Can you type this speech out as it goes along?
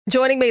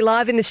Joining me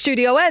live in the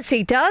studio, as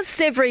he does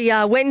every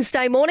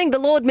Wednesday morning, the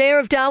Lord Mayor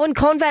of Darwin,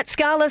 Convat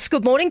Scarlett.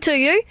 Good morning to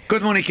you.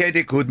 Good morning,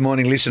 Katie. Good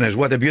morning, listeners.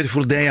 What a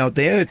beautiful day out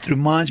there. It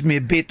reminds me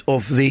a bit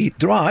of the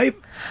drive,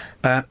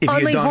 if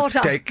Only you don't hotter.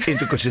 take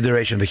into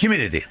consideration the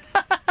humidity.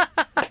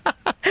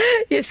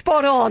 You're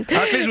spot on.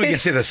 At least we can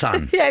see the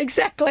sun. Yeah,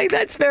 exactly.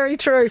 That's very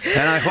true.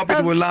 And I hope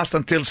it will last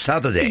until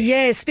Saturday.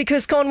 Yes,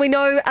 because, Con, we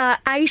know the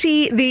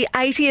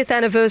 80th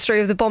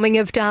anniversary of the bombing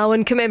of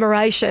Darwin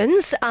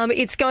commemorations.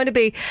 It's going to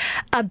be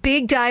a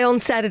big day on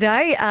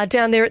Saturday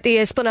down there at the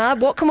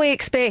Esplanade. What can we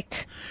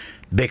expect?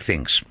 Big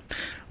things.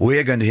 We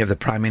are going to have the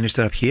Prime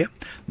Minister up here,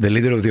 the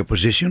Leader of the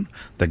Opposition,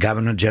 the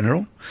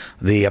Governor-General,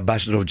 the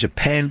Ambassador of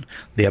Japan,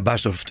 the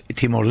Ambassador of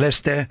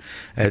Timor-Leste,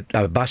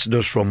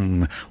 ambassadors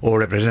from or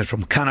representatives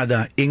from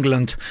Canada,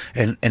 England,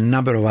 and a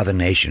number of other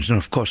nations. And,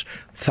 of course,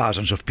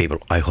 thousands of people,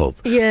 I hope.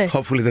 Yeah.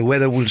 Hopefully the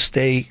weather will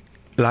stay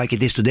like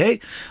it is today.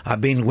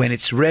 I've been when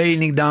it's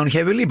raining down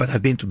heavily, but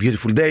I've been to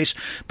beautiful days,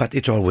 but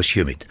it's always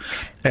humid.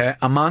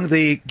 Among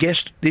the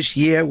guests this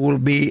year will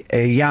be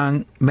a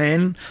young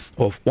man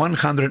of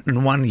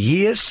 101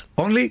 years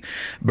only,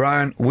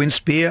 Brian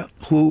Winspear,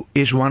 who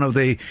is one of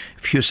the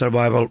few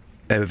survival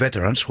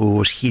veterans who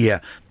was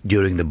here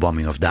during the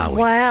bombing of Darwin.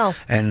 Wow.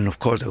 And of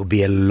course there will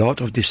be a lot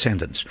of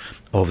descendants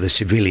of the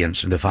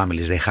civilians and the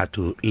families. They had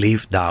to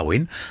leave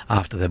Darwin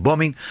after the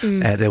bombing.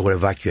 They were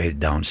evacuated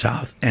down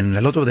south, and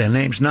a lot of their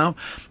names now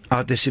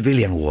are the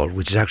civilian wall,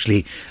 which is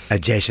actually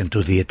adjacent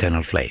to the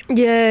Eternal Flame.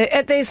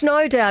 Yeah, there's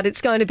no doubt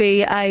it's going to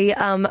be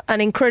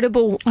an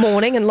incredible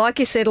morning, and like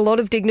you said, a lot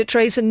of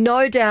dignitaries and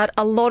no doubt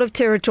a lot of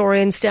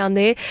Territorians down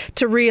there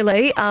to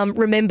really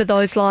remember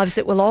those lives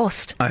that were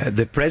lost.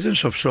 The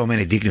presence of so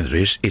many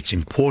dignitaries, it's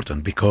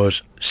important because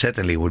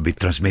certainly will be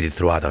transmitted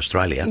throughout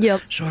Australia.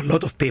 Yep. So a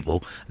lot of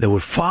people, they will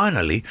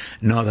finally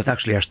know that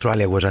actually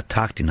Australia was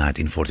attacked in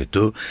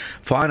 1942.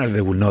 Finally,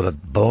 they will know that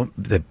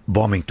the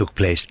bombing took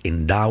place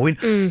in Darwin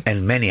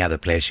and many other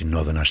places in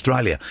northern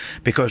Australia,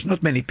 because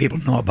not many people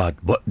know about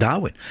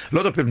Darwin. A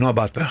lot of people know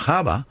about Pearl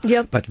Harbor,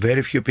 Yep. but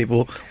very few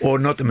people, or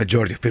not the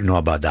majority of people, know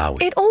about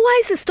Darwin. It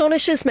always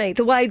astonishes me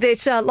the way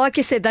that, like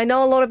you said, they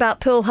know a lot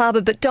about Pearl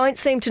Harbor but don't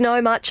seem to know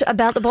much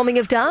about the bombing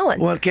of Darwin.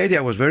 Well, Katie,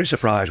 I was very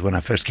surprised when I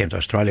first came to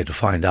Australia to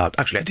find out.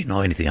 Actually, I didn't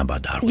know anything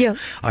about Darwin. Yeah.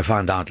 I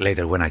found out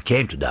later when I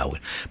came to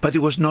Darwin. But it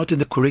was not in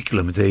the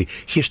curriculum, the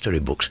history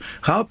books.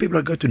 How people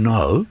are going to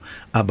know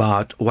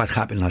about what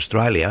happened in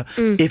Australia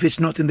if it's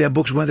not in their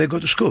books when they go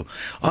to school?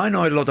 I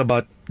know a lot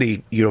about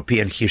the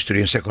European history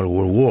and Second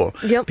World War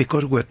Yep.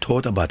 because we're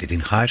taught about it in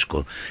high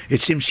school.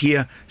 It seems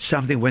here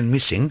something went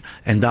missing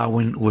and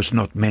Darwin was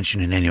not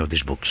mentioned in any of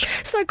these books.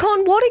 So,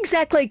 Con, what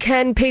exactly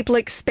can people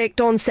expect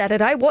on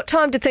Saturday? What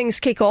time do things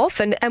kick off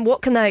and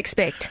what can they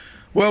expect?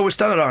 Well, we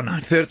start around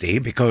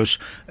 9:30 because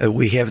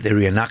we have the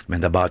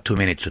reenactment about 2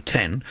 minutes to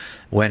 10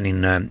 when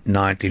in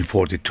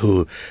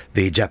 1942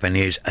 the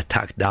Japanese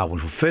attacked Darwin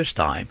for the first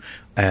time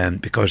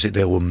because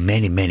there were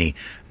many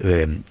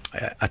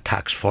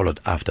attacks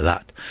followed after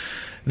that.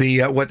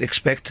 What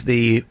expect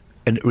the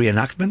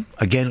reenactment,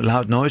 again,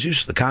 loud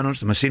noises, the cannons,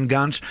 the machine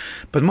guns,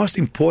 but most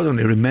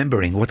importantly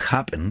remembering what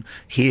happened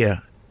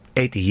here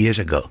 80 years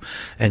ago.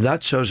 And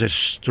that shows a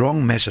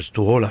strong message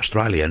to all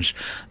Australians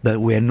that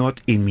we are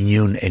not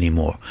immune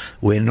anymore.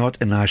 We're not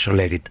an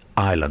isolated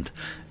island.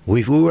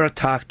 If we were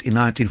attacked in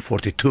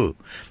 1942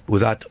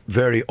 with that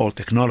very old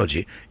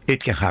technology,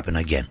 it can happen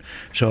again.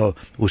 So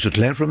we should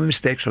learn from the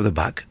mistakes of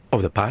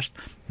the past,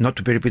 not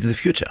to be repeated in the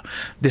future.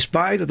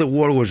 Despite that the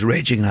war was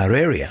raging in our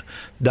area,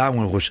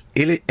 Darwin was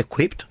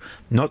ill-equipped,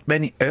 not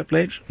many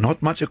airplanes,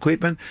 not much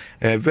equipment,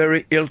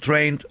 very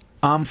ill-trained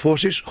armed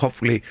forces.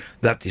 Hopefully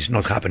that is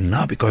not happening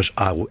now because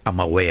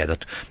I'm aware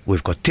that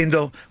we've got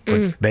Tyndall,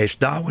 base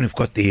Darwin, we've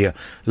got the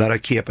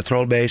Larrakia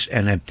patrol base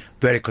and a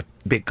very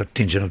big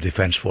contingent of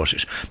defence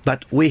forces.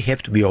 But we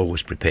have to be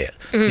always prepared.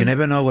 You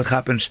never know what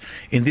happens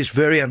in this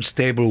very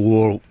unstable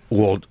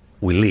world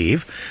we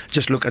live.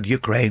 Just look at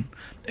Ukraine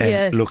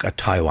and look at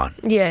Taiwan.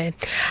 Yeah.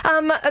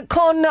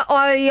 Con,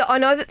 I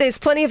know that there's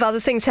plenty of other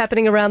things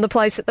happening around the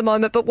place at the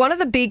moment, but one of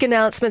the big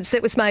announcements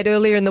that was made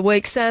earlier in the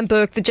week, Sam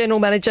Burke, the General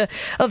Manager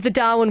of the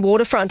Darwin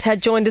Waterfront,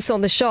 had joined us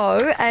on the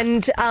show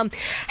and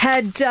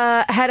had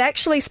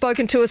actually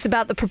spoken to us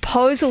about the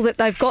proposal that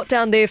they've got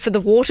down there for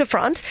the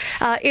waterfront.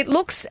 It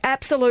looks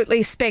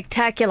absolutely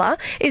spectacular.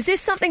 Is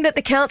this something that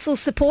the council's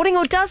supporting,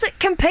 or does it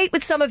compete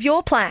with some of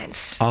your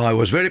plans? I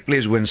was very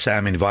pleased when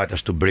Sam invited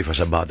us to brief us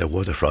about the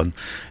waterfront,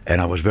 and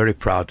I was very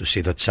proud to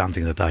see that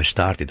something that I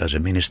started as a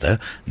minister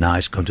now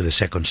is going to the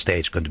second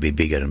stage, going to be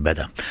bigger and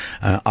better.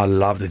 I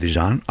love the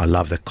design. I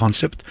love the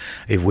concept.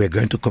 If we're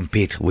going to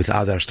compete with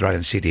other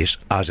Australian cities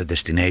as a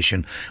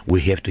destination,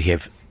 we have to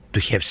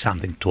have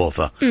something to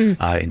offer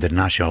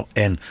international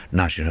and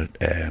national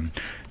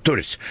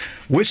tourists.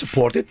 We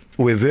support it.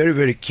 We're very,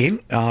 very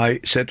keen. I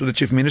said to the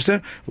Chief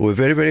Minister, we're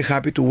very, very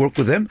happy to work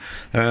with them.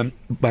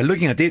 By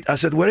looking at it, I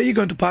said, where are you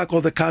going to park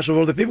all the cars so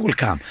all the people will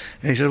come?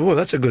 And he said, well,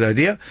 that's a good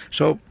idea.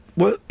 So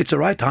well, it's the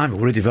right time.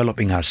 We're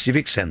developing our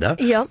civic centre.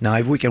 Yeah. Now,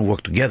 if we can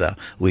work together,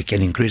 we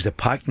can increase the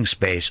parking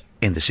space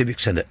in the civic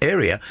centre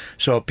area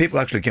so people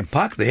actually can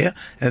park there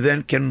and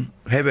then can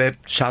have a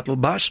shuttle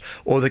bus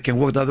or they can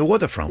walk down the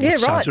waterfront. Yeah,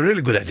 Which sounds right. a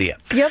really good idea.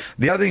 Yep.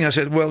 The other thing I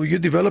said, well, you're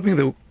developing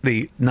the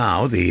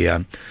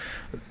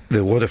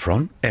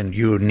waterfront and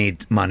you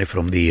need money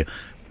from the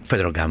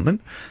federal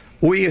government.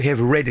 We have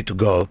ready to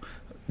go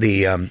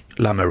the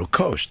Lameroo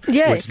Coast,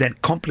 Yeah. which then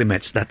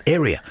complements that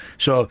area.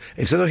 So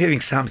instead of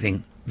having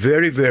something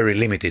very, very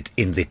limited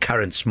in the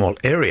current small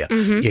area,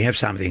 you have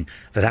something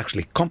that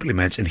actually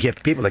complements and you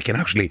have people that can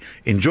actually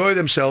enjoy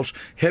themselves,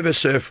 have a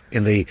surf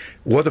in the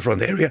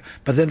waterfront area,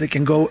 but then they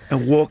can go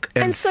and walk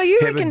and so you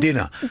have a reckon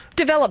dinner.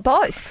 develop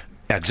both?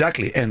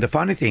 Exactly. And the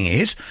funny thing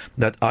is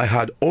that I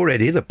had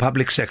already the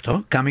public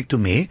sector coming to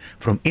me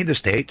from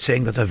interstate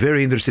saying that they're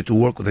very interested to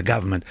work with the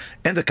government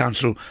and the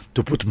council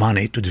to put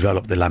money to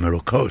develop the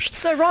Lameroo Coast.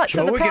 So, right,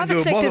 so the we can private do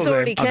both sector's of them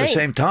already at the keen.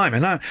 same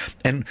time.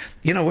 And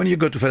you know, when you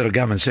go to federal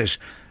government says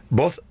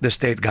both the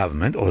state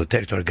government or the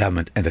territorial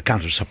government and the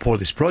council support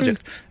this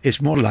project,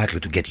 it's more likely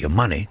to get your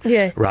money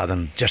Yeah. rather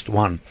than just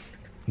one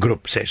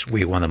group says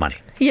we want the money.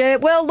 Yeah,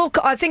 well, look,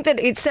 I think that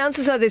it sounds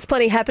as though there's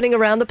plenty happening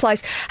around the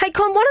place. Hey,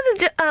 Con, one of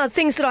the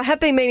things that I have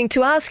been meaning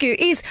to ask you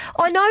is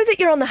I know that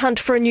you're on the hunt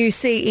for a new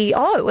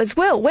CEO as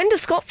well. When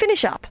does Scott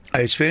finish up?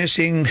 It's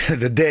finishing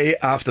the day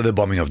after the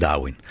bombing of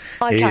Darwin.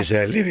 Okay. He's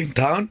leaving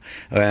town.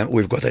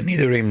 We've got an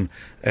interim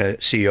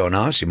CEO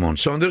now, Simone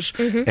Saunders,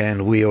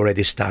 and we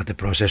already start the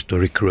process to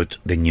recruit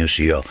the new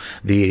CEO.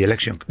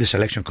 The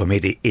selection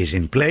committee is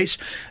in place.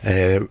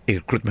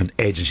 Recruitment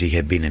agency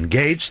have been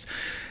engaged.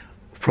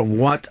 From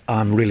what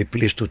I'm really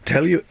pleased to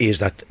tell you is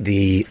that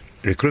the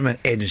recruitment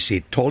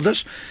agency told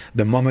us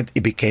the moment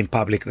it became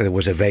public that there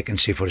was a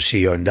vacancy for a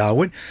CEO in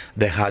Darwin,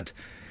 they had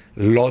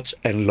lots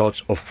and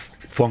lots of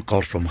phone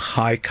calls from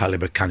high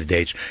caliber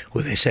candidates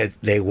who they said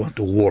they want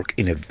to work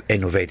in an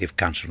innovative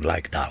council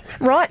like Darwin.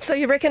 Right, so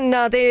you reckon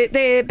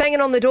they're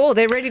banging on the door,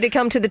 they're ready to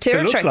come to the It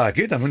territory? looks like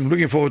it. I'm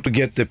looking forward to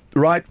get the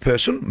right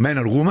person, man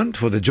or woman,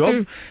 for the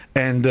job.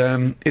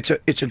 And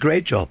it's a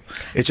great job.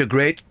 It's a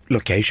great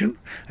location.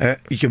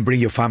 You can bring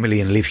your family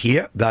and live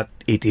here. That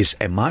it is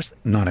a must,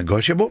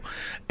 non-negotiable,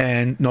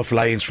 and no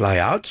fly-ins,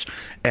 fly-outs.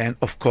 And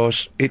of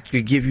course, it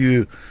will give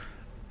you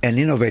an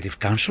innovative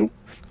council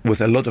with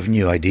a lot of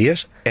new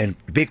ideas and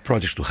big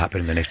projects to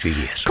happen in the next few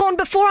years. Con,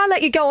 before I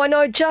let you go, I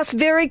know just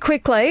very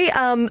quickly,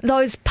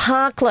 those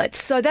parklets.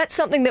 So that's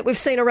something that we've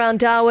seen around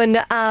Darwin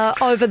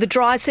over the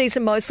dry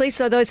season mostly.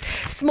 So those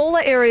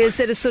smaller areas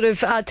that are sort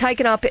of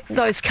taken up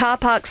those car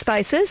park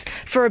spaces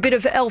for a bit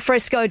of al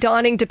fresco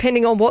dining,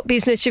 depending on what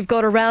business you've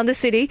got around the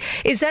city.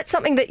 Is that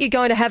something that you're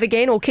going to have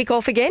again or kick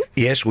off again?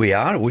 Yes, we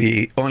are.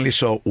 We only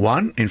saw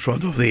one in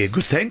front of the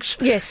Good Thanks.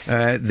 Yes.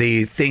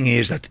 The thing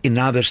is that in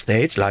other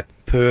states like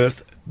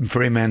Perth,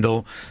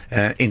 Fremantle,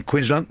 in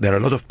Queensland, there are a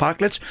lot of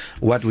parklets.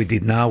 What we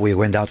did now, we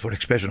went out for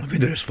expression of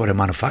interest for a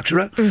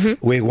manufacturer.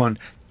 We want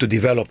to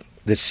develop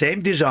the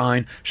same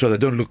design so they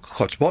don't look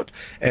hotspot,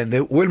 and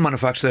they will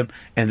manufacture them,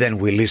 and then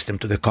we list them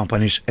to the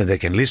companies, and they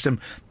can list them,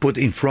 put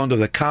in front of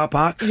the car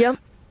park. Yep.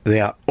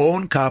 Their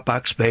own car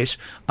park space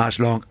as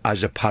long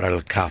as a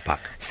parallel car park.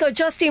 So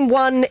just in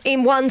one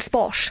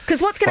spot?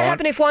 Because what's going to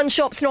happen if one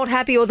shop's not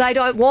happy or they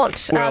don't want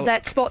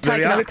that spot taken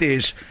The up? reality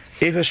is,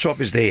 if a shop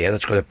is there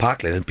that's got a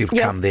parklet and people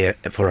Yep. come there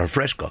for al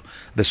fresco,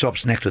 the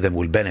shops next to them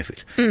will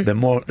benefit. The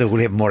more they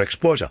will have more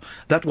exposure.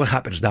 That's what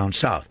happens down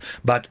south.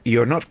 But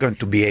you're not going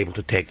to be able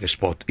to take the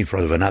spot in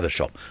front of another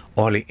shop,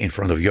 only in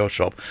front of your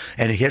shop.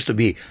 And it has to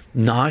be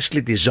nicely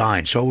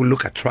designed so it will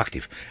look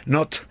attractive,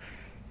 not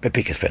a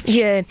picket fence.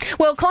 Yeah.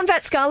 Well, Con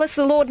Vatskalis,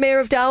 the Lord Mayor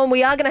of Darwin,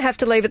 we are going to have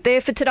to leave it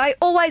there for today.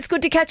 Always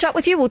good to catch up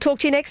with you. We'll talk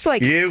to you next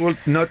week. Yeah, well,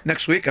 not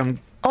next week. I'm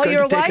Oh, going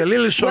you're to take away? a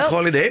little short Well-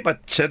 holiday,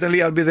 but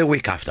certainly I'll be the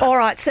week after. All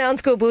right,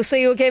 sounds good. We'll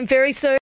see you again very soon.